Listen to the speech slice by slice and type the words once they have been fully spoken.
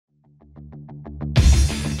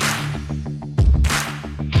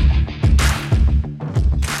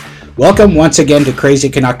Welcome once again to Crazy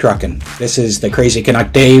Canuck Truckin'. This is the Crazy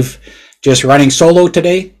Canuck Dave, just running solo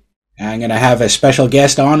today. I'm going to have a special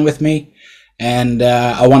guest on with me, and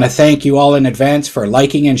I want to thank you all in advance for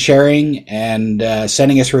liking and sharing and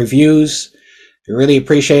sending us reviews. We really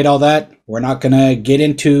appreciate all that. We're not going to get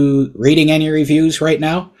into reading any reviews right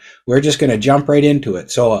now. We're just going to jump right into it.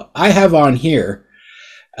 So I have on here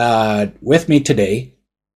with me today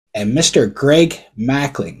Mr. Greg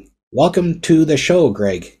Mackling. Welcome to the show,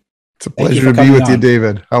 Greg. It's a pleasure to be with you,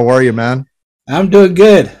 David. How are you, man? I'm doing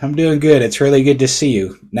good. It's really good to see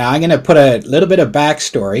you. Now, I'm going to put a little bit of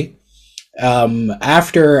backstory.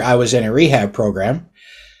 After I was in a rehab program,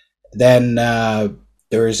 then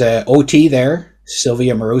there was a OT there,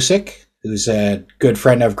 Sylvia Marusik, who's a good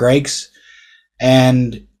friend of Greg's.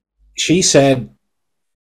 And she said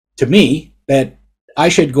to me that I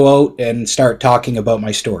should go out and start talking about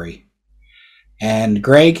my story. And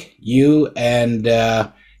Greg, you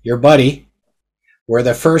and your buddy were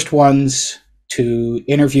the first ones to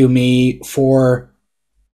interview me for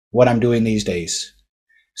what I'm doing these days.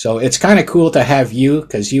 So it's kind of cool to have you,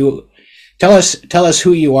 because you tell us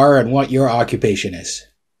who you are and what your occupation is.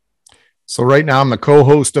 So right now I'm the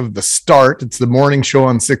co-host of The Start. It's the morning show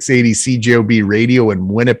on 680 CJOB radio in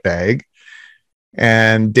Winnipeg.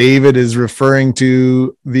 And David is referring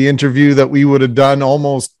to the interview that we would have done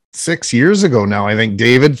almost 6 years ago now, I think,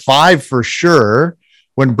 David, 5 for sure,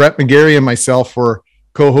 when Brett McGarry and myself were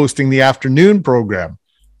co-hosting the afternoon program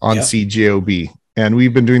on CJOB. And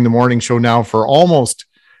we've been doing the morning show now for almost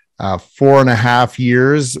 4.5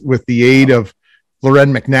 years with the aid of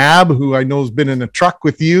Loren McNabb, who I know has been in a truck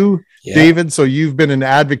with you, David. So you've been an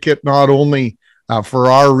advocate not only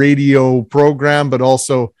for our radio program, but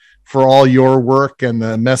also for all your work and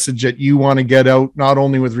the message that you want to get out, not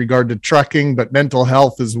only with regard to trucking, but mental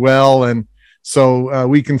health as well. And so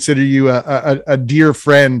we consider you a dear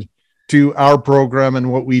friend to our program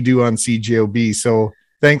and what we do on CJOB. So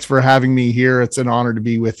thanks for having me here. It's an honor to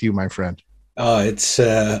be with you, my friend. Oh, it's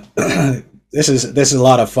this is a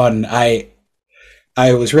lot of fun. I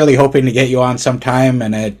was really hoping to get you on sometime,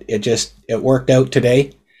 and it worked out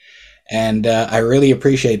today, and I really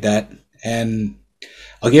appreciate that. And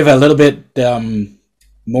I'll give a little bit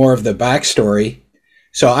more of the backstory.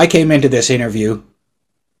 So I came into this interview,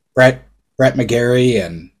 Brett McGarry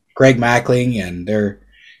and Greg Mackling, and they're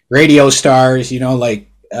radio stars,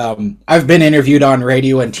 I've been interviewed on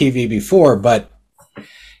radio and TV before, but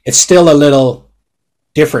it's still a little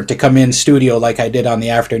different to come in studio like I did on the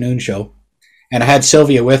afternoon show. And I had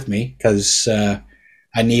Sylvia with me because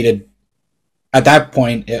I needed, at that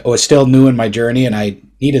point, it was still new in my journey and I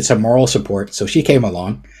needed some moral support. So she came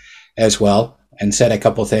along as well and said a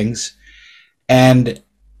couple things. And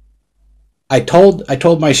I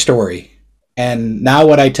told my story. And now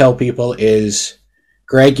what I tell people is,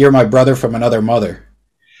 Greg, you're my brother from another mother,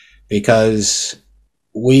 because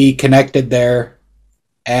we connected there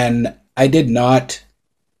and I did not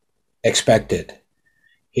expect it.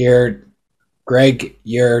 Here, Greg,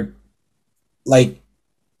 you're like,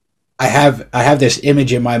 I have this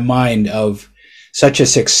image in my mind of such a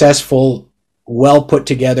successful, well put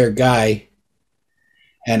together guy.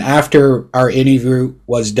 And after our interview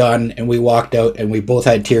was done and we walked out and we both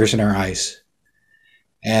had tears in our eyes.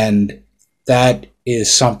 And that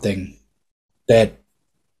is something that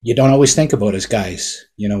you don't always think about as guys.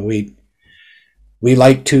 We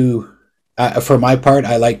like to, for my part,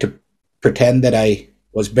 I like to pretend that I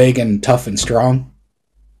was big and tough and strong.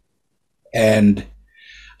 And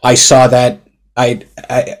I saw that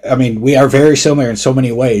I mean, we are very similar in so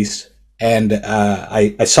many ways. And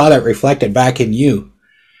I saw that reflected back in you.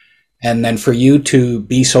 And then for you to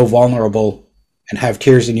be so vulnerable and have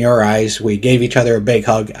tears in your eyes, we gave each other a big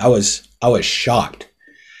hug. I was shocked.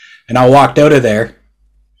 And I walked out of there.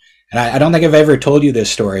 And I don't think I've ever told you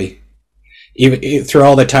this story. Even through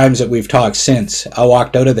all the times that we've talked since, I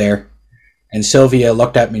walked out of there and Sylvia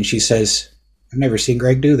looked at me and she says, I've never seen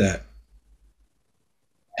Greg do that.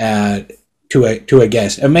 To a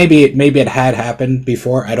guest. And maybe it had happened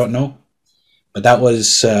before, I don't know. But that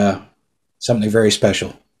was something very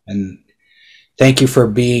special. And thank you for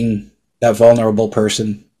being that vulnerable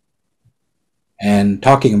person and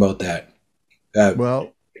talking about that.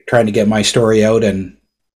 Trying to get my story out, and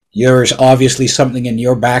there's obviously something in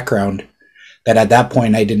your background that at that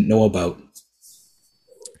point I didn't know about.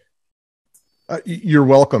 You're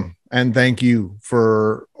welcome. And thank you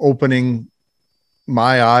for opening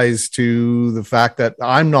my eyes to the fact that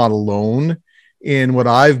I'm not alone in what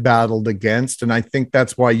I've battled against. And I think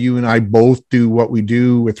that's why you and I both do what we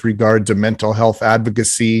do with regard to mental health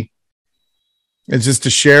advocacy. It's just to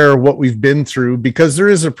share what we've been through, because there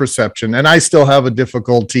is a perception, and I still have a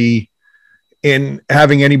difficulty in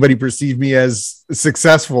having anybody perceive me as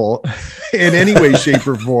successful in any way, shape,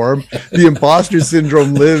 or form. The imposter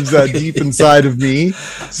syndrome lives deep inside of me.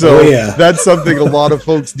 So that's something a lot of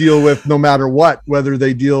folks deal with no matter what, whether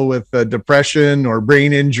they deal with depression or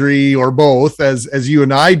brain injury or both, as you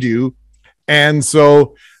and I do. And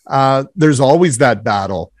so there's always that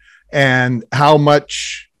battle. And how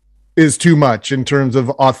much is too much in terms of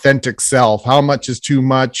authentic self? How much is too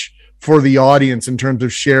much for the audience in terms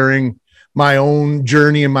of sharing my own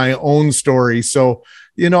journey and my own story? So,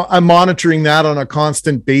 I'm monitoring that on a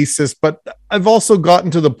constant basis, but I've also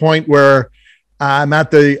gotten to the point where I'm at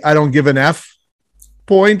the I don't give an F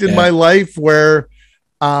point in my life where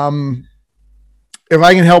if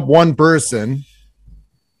I can help one person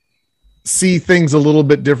see things a little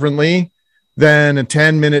bit differently than a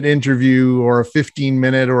 10-minute interview or a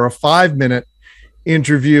 15-minute or a 5-minute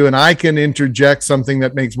interview, and I can interject something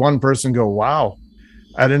that makes one person go, wow,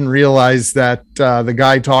 I didn't realize that the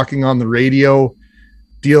guy talking on the radio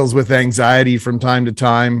deals with anxiety from time to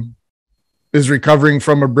time, is recovering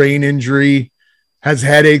from a brain injury, has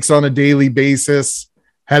headaches on a daily basis,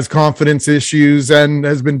 has confidence issues, and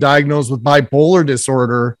has been diagnosed with bipolar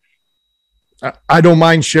disorder. I don't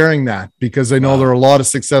mind sharing that because I know there are a lot of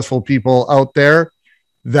successful people out there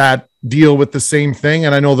that deal with the same thing.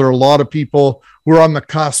 And I know there are a lot of people who are on the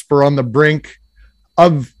cusp or on the brink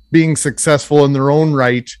of being successful in their own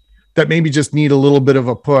right that maybe just need a little bit of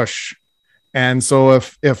a push. And so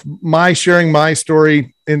if my sharing my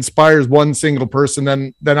story inspires one single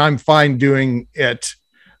person, then I'm fine doing it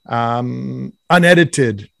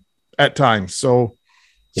unedited at times. So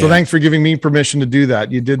thanks for giving me permission to do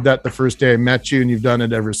that. You did that the first day I met you, and you've done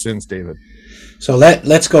it ever since, David. So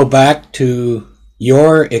let's go back to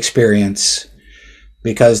your experience,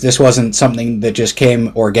 because this wasn't something that just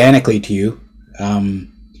came organically to you.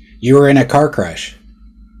 You were in a car crash,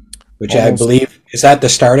 which I believe, is that the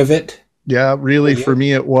start of it? Yeah, really, for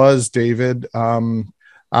me it was, David.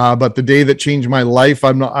 But the day that changed my life,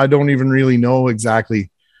 I don't even really know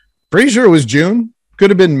exactly. Pretty sure it was June.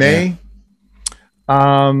 Could have been May. Yeah.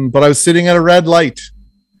 But I was sitting at a red light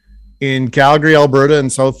in Calgary, Alberta, in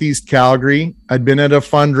Southeast Calgary. I'd been at a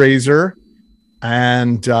fundraiser,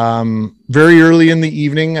 and very early in the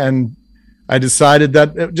evening, and I decided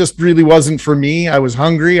that it just really wasn't for me. I was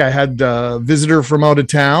hungry. I had a visitor from out of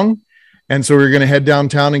town, and so we were going to head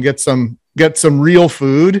downtown and get some real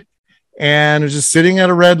food. And I was just sitting at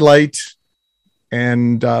a red light,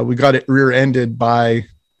 and we got it rear-ended by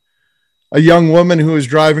a young woman who was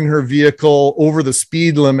driving her vehicle over the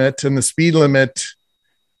speed limit, and the speed limit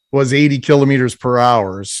was 80 kilometers per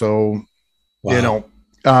hour. So,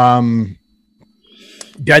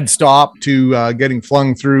 dead stop to getting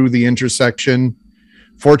flung through the intersection.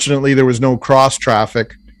 Fortunately, there was no cross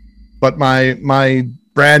traffic, but my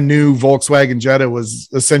brand new Volkswagen Jetta was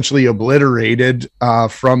essentially obliterated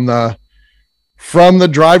from the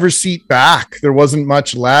driver's seat back. There wasn't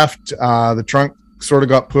much left. The trunk sort of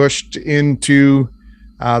got pushed into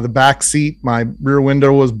the back seat. My rear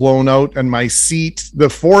window was blown out, and my seat, the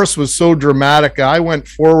force was so dramatic. I went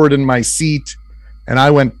forward in my seat and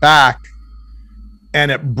I went back,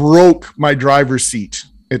 and it broke my driver's seat.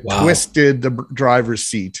 It twisted the driver's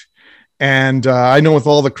seat. And I know with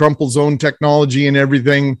all the crumple zone technology and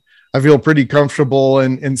everything, I feel pretty comfortable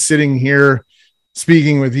in sitting here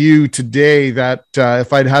speaking with you today that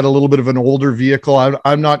if I'd had a little bit of an older vehicle,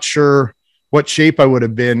 I'm not sure what shape I would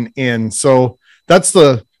have been in. So that's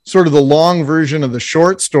the sort of the long version of the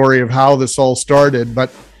short story of how this all started.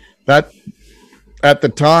 But that at the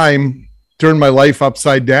time turned my life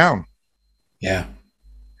upside down. Yeah.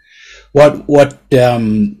 I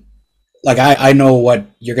know what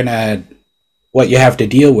you have to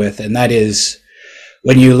deal with. And that is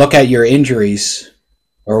when you look at your injuries,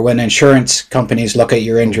 or when insurance companies look at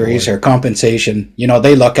your injuries or compensation,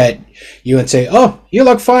 they look at you and say, "Oh, you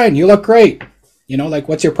look fine. You look great."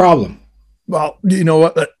 What's your problem? Well, you know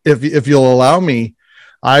what? If you'll allow me,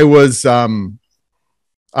 I was in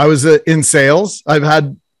sales. I've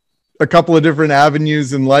had a couple of different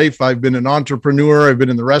avenues in life. I've been an entrepreneur. I've been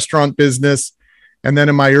in the restaurant business. And then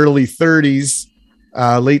in my early 30s,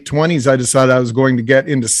 late 20s, I decided I was going to get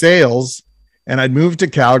into sales. And I'd moved to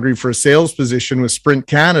Calgary for a sales position with Sprint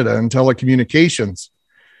Canada in telecommunications.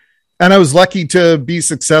 And I was lucky to be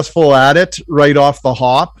successful at it right off the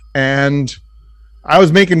hop. And I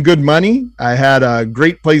was making good money. I had a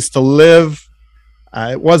great place to live.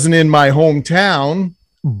 It wasn't in my hometown,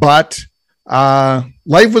 but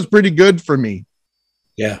life was pretty good for me.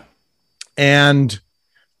 Yeah. And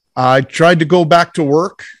I tried to go back to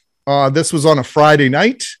work. This was on a Friday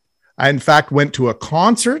night. I, in fact, went to a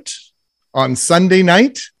concert on Sunday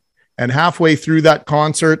night, And halfway through that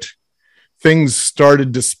concert, things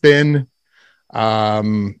started to spin. I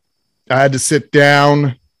had to sit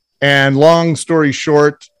down, and long story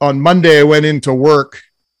short, on Monday, I went into work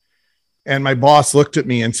and my boss looked at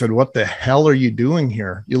me and said, "What the hell are you doing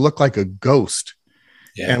here? You look like a ghost."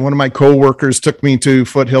 Yeah. And one of my coworkers took me to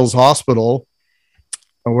Foothills Hospital,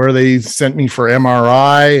 where they sent me for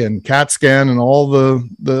MRI and CAT scan and all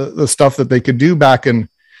the stuff that they could do back in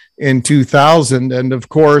 2000. And of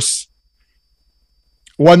course,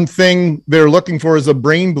 one thing they're looking for is a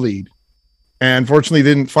brain bleed. And fortunately,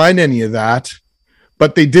 they didn't find any of that,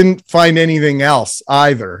 but they didn't find anything else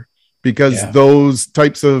either, because those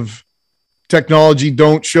types of technology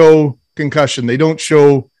don't show concussion. They don't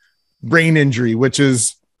show brain injury, which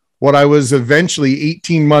is what I was eventually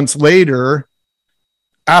 18 months later,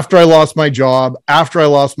 after I lost my job, after I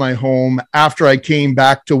lost my home, after I came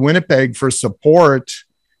back to Winnipeg for support,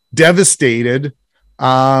 devastated.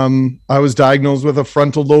 I was diagnosed with a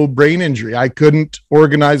frontal lobe brain injury. I couldn't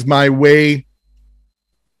organize my way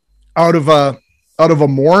out of a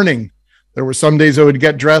morning. There were some days I would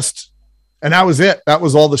get dressed, and that was it. That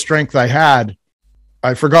was all the strength I had.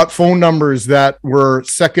 I forgot phone numbers that were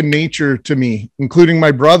second nature to me, including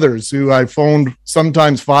my brothers, who I phoned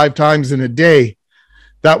sometimes 5 times in a day.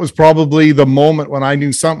 That was probably the moment when I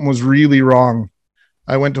knew something was really wrong.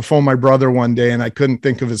 I went to phone my brother one day and I couldn't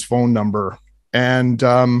think of his phone number. And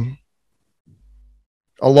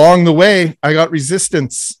along the way, I got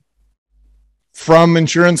resistance from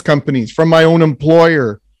insurance companies, from my own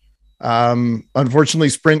employer. Unfortunately,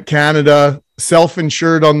 Sprint Canada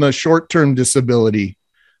self-insured on the short-term disability.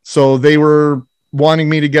 So they were wanting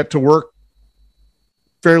me to get to work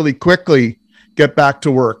fairly quickly, get back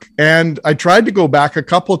to work. And I tried to go back a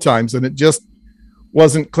couple of times and it just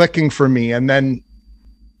wasn't clicking for me. And then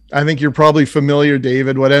I think you're probably familiar,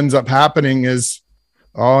 David, what ends up happening is,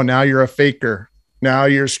 oh, now you're a faker. Now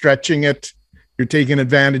you're stretching it. You're taking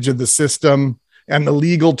advantage of the system. And the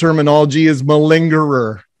legal terminology is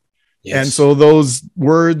malingerer. Yes. And so those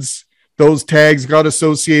words, those tags got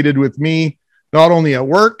associated with me, not only at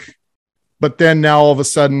work, but then now all of a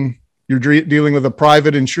sudden you're dealing with a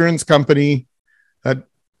private insurance company that,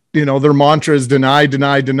 you know, their mantra is deny,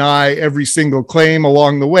 deny, deny every single claim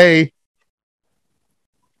along the way.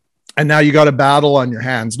 And now you got a battle on your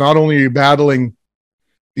hands. Not only are you battling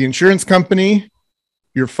the insurance company,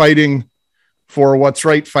 you're fighting for what's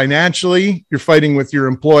right financially. You're fighting with your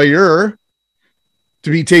employer to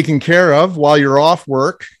be taken care of while you're off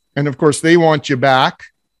work. And of course, they want you back.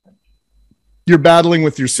 You're battling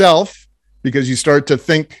with yourself because you start to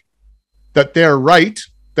think that they're right,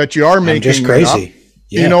 that you are making just crazy.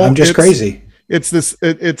 Yeah, you know, I'm just crazy. It's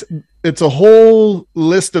a whole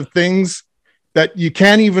list of things that you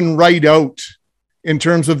can't even write out in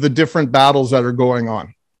terms of the different battles that are going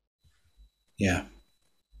on. Yeah.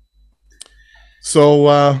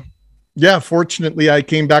 So, fortunately I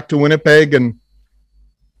came back to Winnipeg and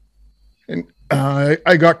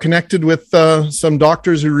I got connected with some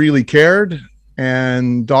doctors who really cared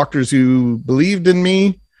and doctors who believed in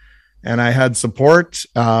me. And I had support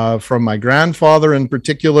from my grandfather in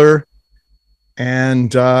particular.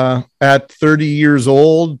 And at 30 years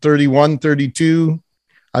old, 31, 32,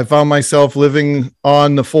 I found myself living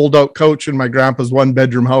on the fold-out couch in my grandpa's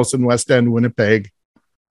one-bedroom house in West End, Winnipeg.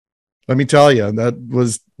 Let me tell you, that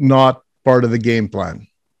was not part of the game plan.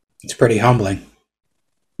 It's pretty humbling.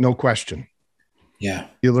 No question. Yeah.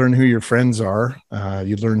 You learn who your friends are.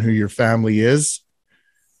 You learn who your family is.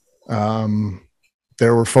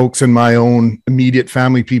 There were folks in my own immediate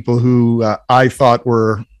family, people who I thought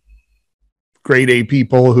were grade A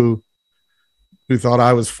people who thought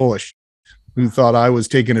I was foolish, who thought I was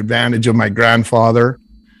taking advantage of my grandfather,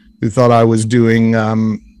 who thought I was doing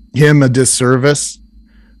him a disservice.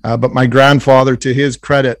 But my grandfather, to his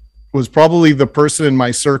credit, was probably the person in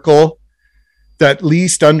my circle that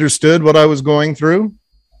least understood what I was going through,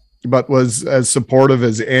 but was as supportive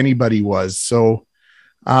as anybody was. So,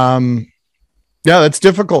 that's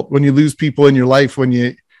difficult when you lose people in your life, when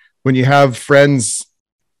you have friends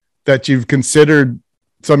that you've considered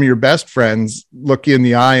some of your best friends look you in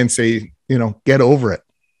the eye and say, you know, get over it.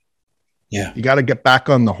 Yeah. You got to get back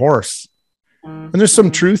on the horse. And there's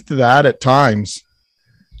some truth to that at times.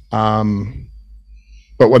 But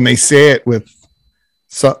when they say it with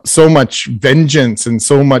so much vengeance and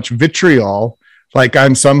so much vitriol, like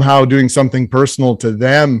I'm somehow doing something personal to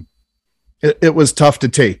them, it was tough to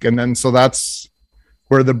take. And then, so that's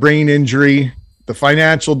where the brain injury, the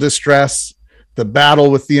financial distress, the battle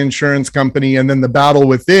with the insurance company, and then the battle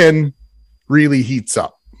within really heats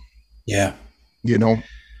up. Yeah. You know,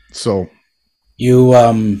 so you,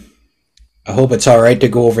 I hope it's all right to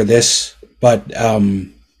go over this, but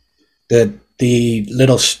the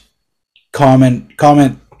little comment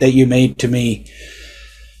that you made to me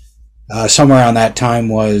somewhere around that time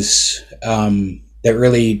was that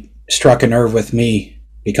really struck a nerve with me,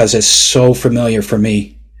 because it's so familiar for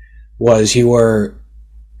me. Was you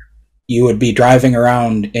would be driving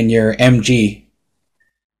around in your MG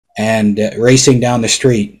and racing down the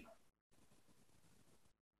street.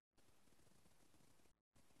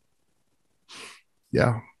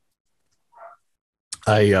 Yeah.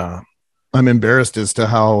 I'm embarrassed as to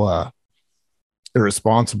how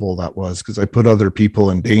irresponsible that was, because I put other people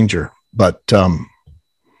in danger. But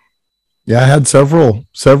yeah, I had several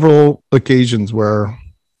occasions where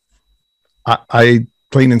I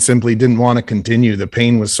plain and simply didn't want to continue. The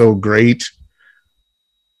pain was so great,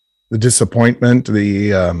 the disappointment, the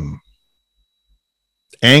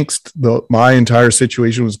angst my entire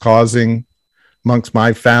situation was causing amongst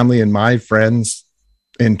my family and my friends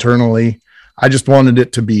internally. I just wanted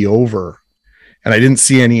it to be over, and I didn't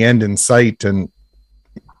see any end in sight. And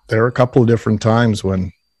there were a couple of different times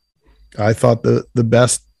when I thought the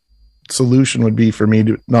best solution would be for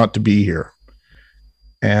me not to be here.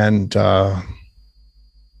 And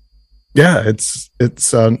yeah, it's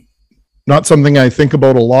not something I think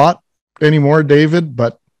about a lot anymore, David,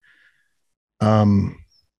 but yeah,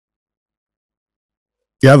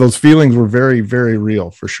 those feelings were very, very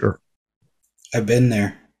real for sure. I've been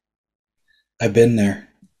there,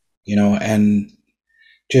 and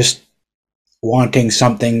just wanting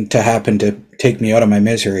something to happen to take me out of my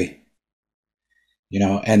misery,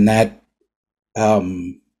 and that,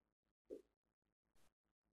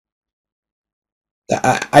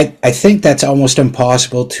 I think that's almost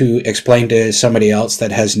impossible to explain to somebody else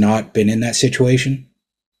that has not been in that situation.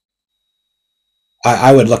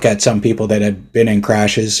 I would look at some people that had been in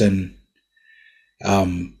crashes and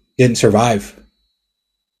didn't survive,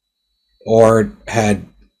 or had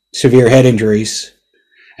severe head injuries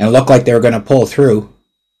and looked like they were going to pull through.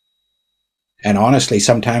 And honestly,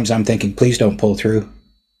 sometimes I'm thinking, please don't pull through,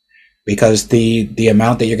 because the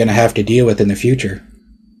amount that you're going to have to deal with in the future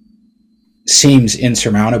seems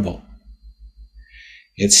insurmountable.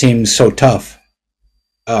 It seems so tough,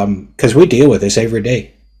 because we deal with this every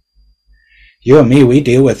day. You and me, we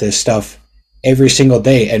deal with this stuff every single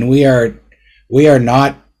day, and we are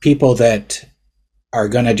not people that are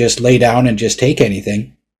going to just lay down and just take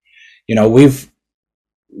anything.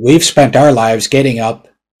 We've spent our lives getting up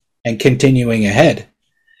and continuing ahead,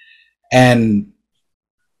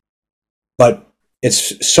 but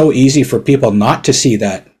it's so easy for people not to see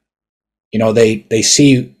that. They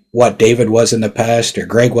see what David was in the past, or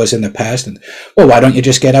Greg was in the past, and, well, why don't you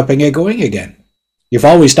just get up and get going again? You've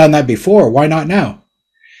always done that before. Why not now?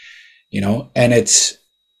 And it's,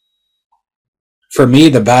 for me,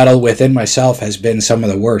 the battle within myself has been some of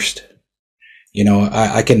the worst.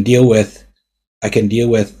 I can deal with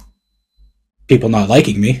people not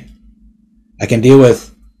liking me. I can deal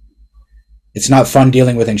with, it's not fun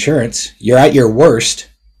dealing with insurance. You're at your worst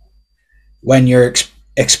when you're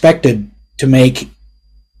expected to make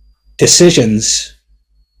decisions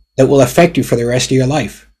that will affect you for the rest of your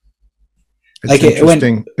life. It's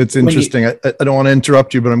interesting. It's interesting. I don't want to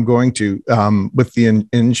interrupt you, but I'm going to, with the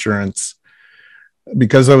insurance,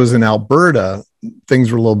 because I was in Alberta,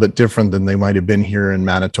 things were a little bit different than they might have been here in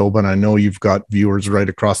Manitoba. And I know you've got viewers right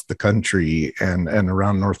across the country and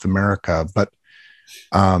around North America, but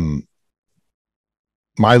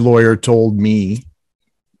my lawyer told me,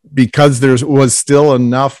 because there was still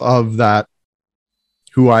enough of that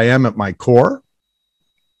who I am at my core,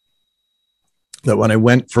 that when I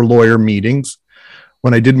went for lawyer meetings,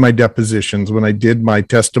 when I did my depositions, when I did my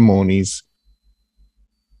testimonies,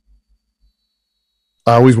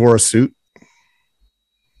 I always wore a suit,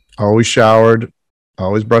 I always showered, I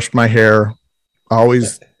always brushed my hair, I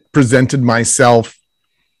always presented myself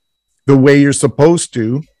the way you're supposed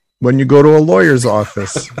to when you go to a lawyer's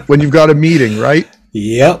office, when you've got a meeting, right?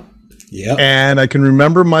 Yep. And I can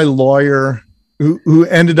remember my lawyer who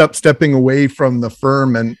ended up stepping away from the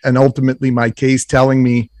firm and ultimately my case, telling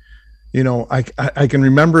me, I can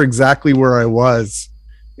remember exactly where I was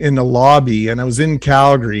in the lobby, and I was in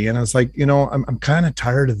Calgary, and I was like, I'm kind of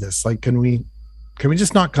tired of this. Like, can we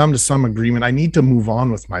just not come to some agreement? I need to move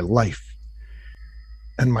on with my life.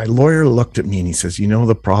 And my lawyer looked at me and he says,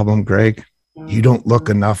 the problem, Greg, you don't look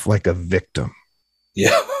enough like a victim.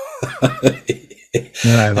 Yeah.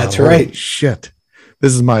 Thought, that's right. Shit.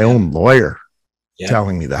 This is my own lawyer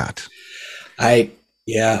telling me that. I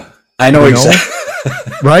know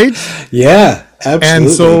exactly. Right? Yeah, absolutely.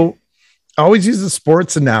 And so I always use the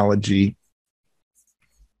sports analogy.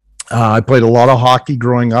 I played a lot of hockey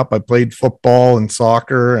growing up. I played football and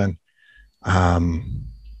soccer. And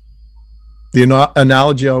the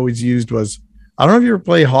analogy I always used was, I don't know if you ever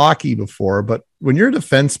played hockey before, but when you're a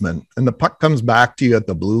defenseman and the puck comes back to you at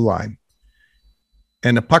the blue line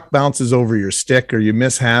and the puck bounces over your stick or you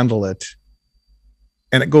mishandle it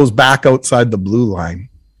and it goes back outside the blue line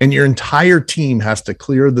and your entire team has to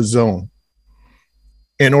clear the zone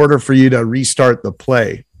in order for you to restart the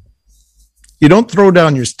play. You don't throw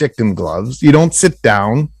down your stick and gloves. You don't sit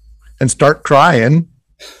down and start crying.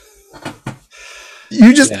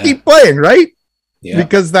 You just keep playing, right? Yeah.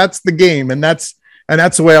 Because that's the game. And that's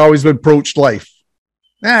the way I always approached life.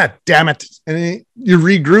 Damn it. And you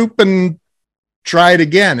regroup and try it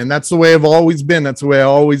again. And that's the way I've always been. That's the way I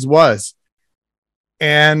always was.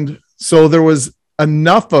 And so there was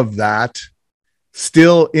enough of that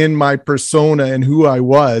still in my persona and who I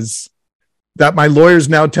was that my lawyer's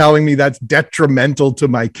now telling me that's detrimental to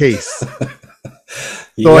my case.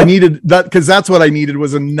 So I needed that, because that's what I needed,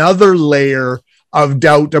 was another layer of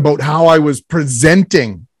doubt about how I was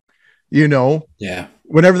presenting,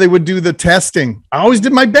 whenever they would do the testing. I always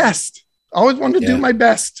did my best. I always wanted to do my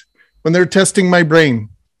best when they're testing my brain.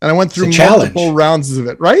 And I went through multiple rounds of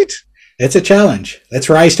it, right? It's a challenge. Let's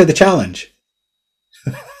rise to the challenge.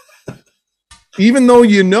 Even though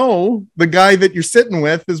the guy that you're sitting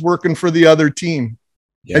with is working for the other team.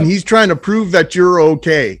 Yep. And he's trying to prove that you're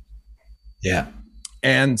okay. Yeah.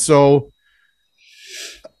 And so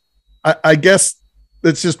I guess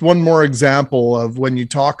that's just one more example of when you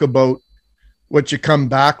talk about what you come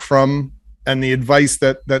back from, and the advice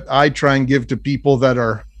that I try and give to people that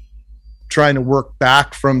are trying to work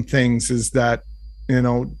back from things is that,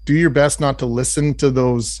 do your best not to listen to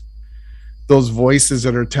those voices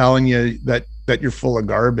that are telling you that you're full of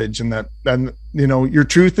garbage, and your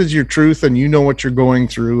truth is your truth, and what you're going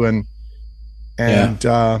through, and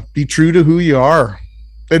be true to who you are.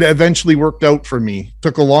 It eventually worked out for me.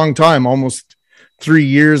 Took a long time, almost 3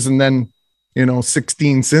 years, and then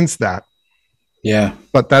 16 since that. Yeah,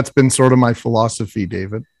 but that's been sort of my philosophy,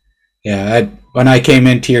 David. Yeah, when I came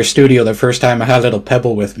into your studio the first time, I had a little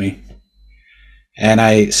pebble with me, and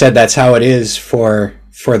I said that's how it is for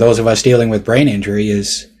those of us dealing with brain injury.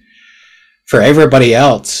 Is for everybody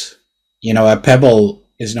else, a pebble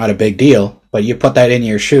is not a big deal, but you put that in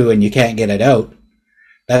your shoe and you can't get it out.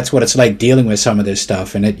 That's what it's like dealing with some of this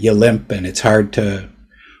stuff, and you limp and it's hard to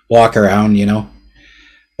walk around,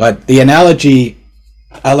 But the analogy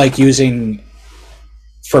I like using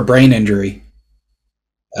for brain injury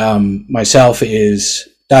myself is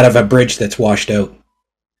that of a bridge that's washed out.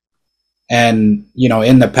 And,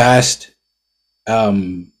 in the past,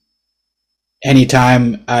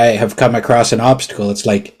 anytime I have come across an obstacle, it's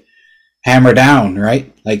like hammer down,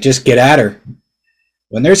 right? Like just get at her.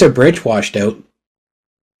 When there's a bridge washed out,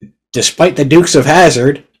 despite the Dukes of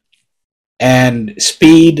Hazzard and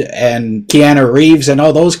Speed and Keanu Reeves and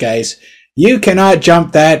all those guys, you cannot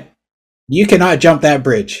jump that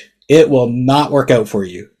bridge. It will not work out for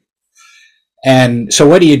you. And so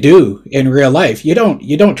what do you do in real life? You don't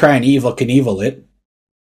try and Evel Knievel it.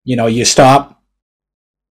 You stop.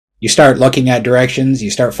 You start looking at directions.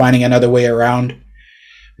 You start finding another way around.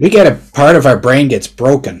 We get a part of our brain gets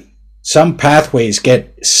broken. Some pathways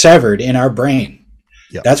get severed in our brain.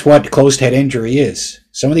 Yep. That's what closed head injury is.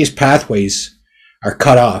 Some of these pathways are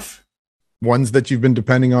cut off. Ones that you've been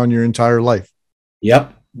depending on your entire life.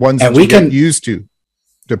 Yep. Ones that we get used to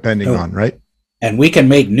depending on, right? And we can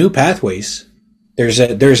make new pathways.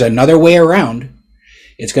 There's another way around.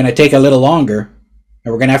 It's going to take a little longer,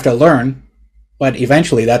 and we're going to have to learn. But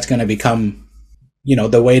eventually that's going to become,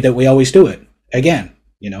 the way that we always do it again,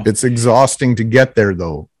 It's exhausting to get there,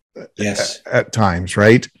 though. Yes. At times,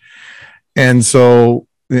 right? And so,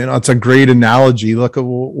 it's a great analogy. Look at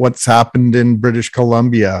what's happened in British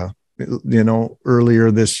Columbia,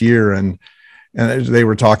 earlier this year. And they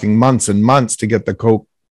were talking months and months to get the Coke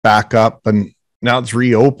back up. And now it's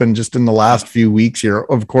reopened just in the last few weeks here.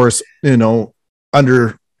 Of course,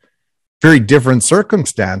 under very different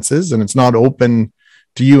circumstances, and it's not open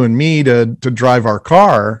to you and me to drive our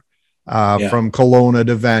car from Kelowna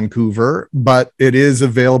to Vancouver, but it is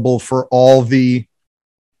available for all the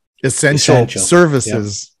essential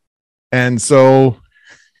services. Yeah. And so,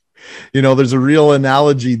 there's a real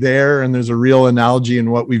analogy there, and there's a real analogy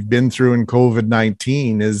in what we've been through in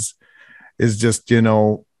COVID-19 is just,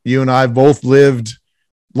 you and I both lived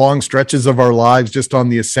long stretches of our lives just on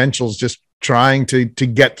the essentials, just trying to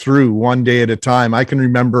get through one day at a time. I can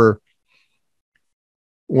remember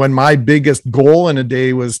when my biggest goal in a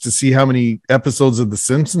day was to see how many episodes of The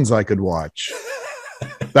Simpsons I could watch.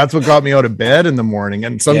 That's what got me out of bed in the morning.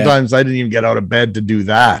 And sometimes I didn't even get out of bed to do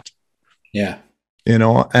that. Yeah. you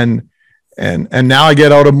know, and now I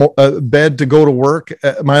get out of bed to go to work.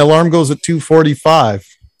 My alarm goes at 2:45.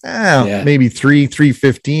 Maybe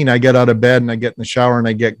 3:15. I get out of bed and I get in the shower and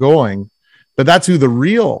I get going. But that's who the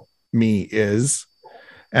real me is.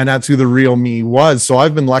 And that's who the real me was. So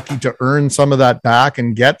I've been lucky to earn some of that back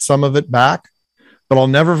and get some of it back. But I'll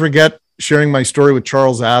never forget sharing my story with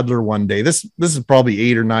Charles Adler one day. This is probably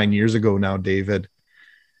 8 or 9 years ago now, David.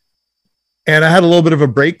 And I had a little bit of a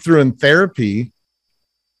breakthrough in therapy.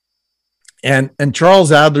 And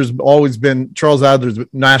Charles Adler's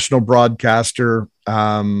national broadcaster.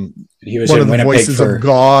 He was one in of the Winnipeg voices of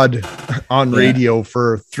God on radio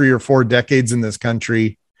for 3 or 4 decades in this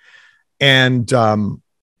country. And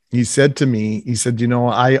he said to me, you know,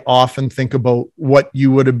 I often think about what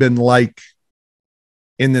you would have been like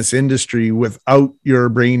in this industry without your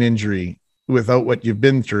brain injury, without what you've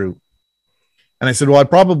been through. And I said, well, I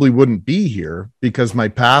probably wouldn't be here because my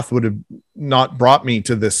path would have not brought me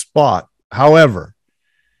to this spot. However,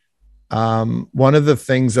 one of the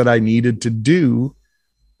things that I needed to do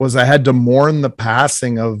was I had to mourn the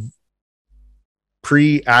passing of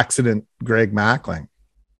pre-accident Greg Mackling.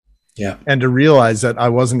 Yeah. And to realize that I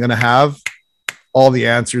wasn't going to have all the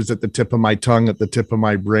answers at the tip of my tongue, at the tip of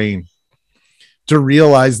my brain. To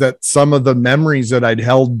realize that some of the memories that I'd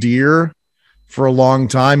held dear for a long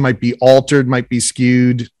time might be altered, might be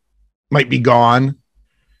skewed, might be gone.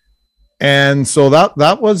 And so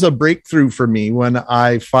that was a breakthrough for me when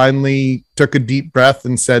I finally took a deep breath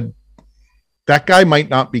and said, that guy might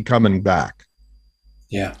not be coming back.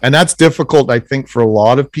 Yeah. And that's difficult, I think, for a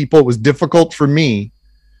lot of people. It was difficult for me,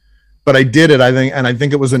 but I did it, I think, and I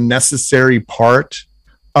think it was a necessary part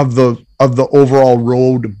of the overall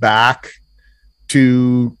road back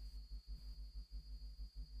to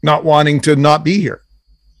not wanting to not be here.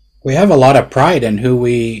 We have a lot of pride in who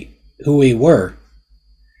we were.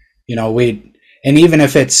 You know, and even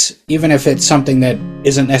if it's something that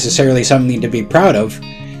isn't necessarily something to be proud of,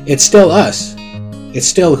 it's still us. It's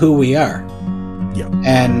still who we are. Yeah.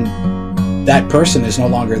 And that person is no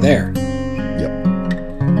longer there.